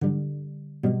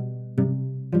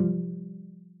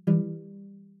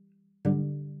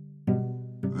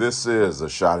This is a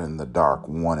shot in the dark,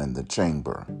 one in the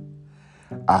chamber.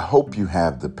 I hope you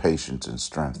have the patience and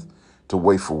strength to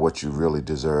wait for what you really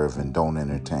deserve and don't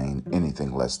entertain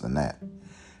anything less than that.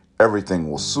 Everything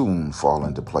will soon fall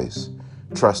into place.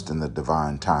 Trust in the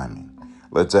divine timing.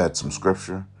 Let's add some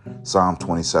scripture. Psalm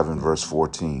 27, verse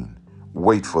 14.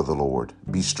 Wait for the Lord.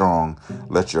 Be strong.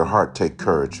 Let your heart take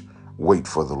courage. Wait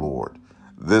for the Lord.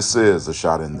 This is a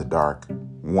shot in the dark,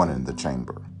 one in the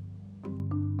chamber.